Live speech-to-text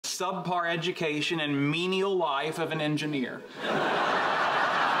subpar education and menial life of an engineer.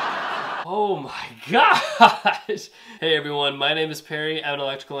 Oh my gosh! Hey everyone, my name is Perry, I'm an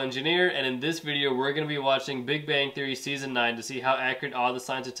electrical engineer, and in this video we're going to be watching Big Bang Theory Season 9 to see how accurate all the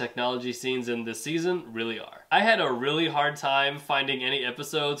science and technology scenes in this season really are. I had a really hard time finding any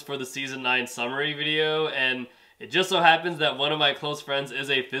episodes for the Season 9 summary video, and it just so happens that one of my close friends is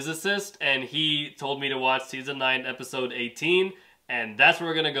a physicist, and he told me to watch Season 9 Episode 18, and that's what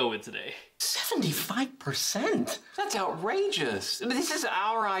we're going to go with today. 75%? That's outrageous. This is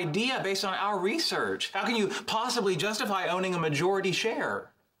our idea based on our research. How can you possibly justify owning a majority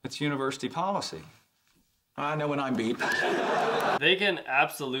share? It's university policy. I know when I'm beat. They can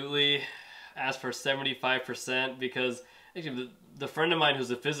absolutely ask for 75% because actually the friend of mine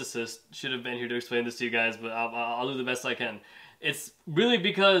who's a physicist should have been here to explain this to you guys, but I'll do the best I can. It's really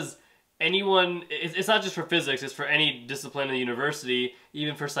because anyone, it's not just for physics, it's for any discipline in the university,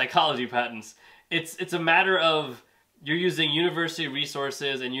 even for psychology patents. It's a matter of you're using university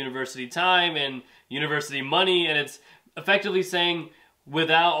resources and university time and university money, and it's effectively saying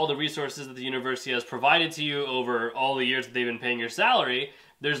without all the resources that the university has provided to you over all the years that they've been paying your salary,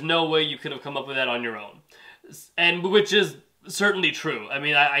 there's no way you could have come up with that on your own. And which is certainly true. I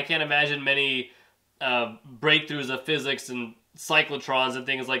mean, I can't imagine many breakthroughs of physics and cyclotrons and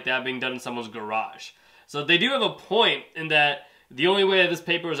things like that being done in someone's garage. So they do have a point in that the only way that this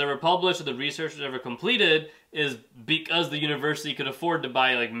paper was ever published or the research was ever completed is because the university could afford to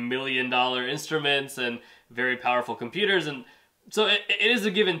buy like $1-million instruments and very powerful computers, and so it is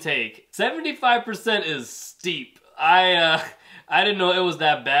a give and take. 75% is steep. I didn't know it was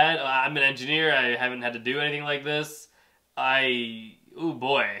that bad. I'm an engineer. I haven't had to do anything like this. Oh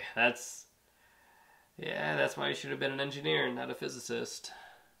boy, that's why you should have been an engineer and not a physicist.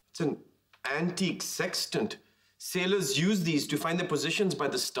 It's an antique sextant. Sailors use these to find their positions by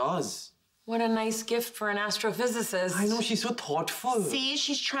the stars. What a nice gift for an astrophysicist. I know, she's so thoughtful. See,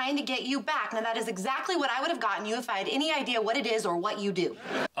 she's trying to get you back. Now that is exactly what I would have gotten you if I had any idea what it is or what you do.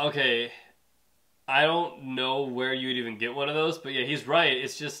 Okay, I don't know where you'd even get one of those, but yeah, he's right.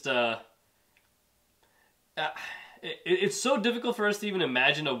 It's just, it's so difficult for us to even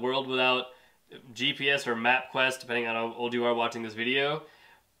imagine a world without GPS or MapQuest, depending on how old you are watching this video.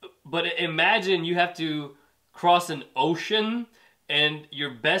 But imagine you have to cross an ocean and your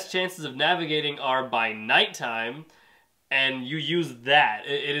best chances of navigating are by nighttime, and you use that.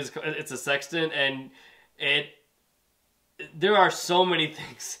 It's a sextant, and there are so many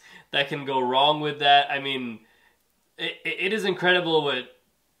things that can go wrong with that. I mean, it is incredible what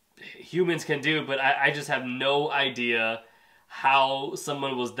humans can do, but I just have no idea how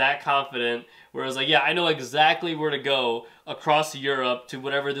someone was that confident where it was like, yeah, I know exactly where to go across Europe to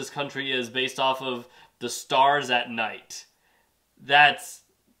whatever this country is based off of the stars at night. That's,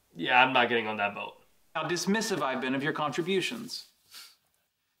 yeah, I'm not getting on that boat. How dismissive I've been of your contributions.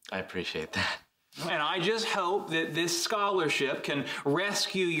 I appreciate that. And I just hope that this scholarship can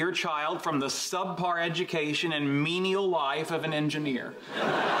rescue your child from the subpar education and menial life of an engineer.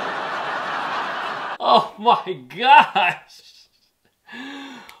 Oh my gosh!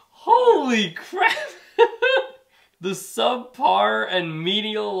 Holy crap! The subpar and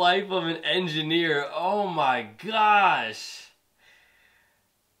menial life of an engineer. Oh my gosh!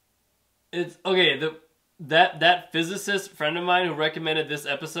 It's okay. That physicist friend of mine who recommended this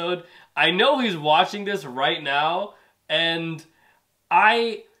episode, I know he's watching this right now, and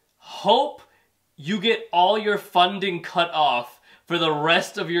I hope you get all your funding cut off for the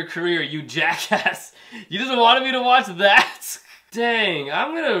rest of your career, you jackass. You just wanted me to watch that? Dang,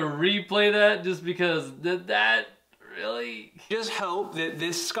 I'm gonna replay that just because that really... Just hope that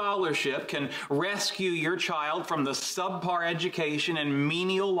this scholarship can rescue your child from the subpar education and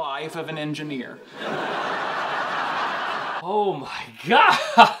menial life of an engineer. Oh my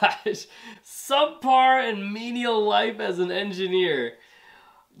gosh! Subpar and menial life as an engineer.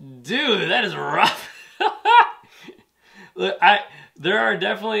 Dude, that is rough. Look, there are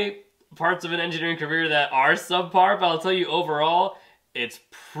definitely parts of an engineering career that are subpar, but I'll tell you overall, it's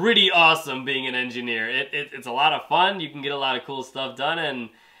pretty awesome being an engineer. It's a lot of fun, you can get a lot of cool stuff done, and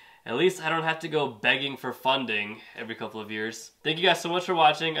at least I don't have to go begging for funding every couple of years. Thank you guys so much for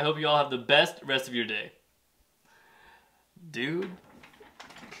watching. I hope you all have the best rest of your day. Dude.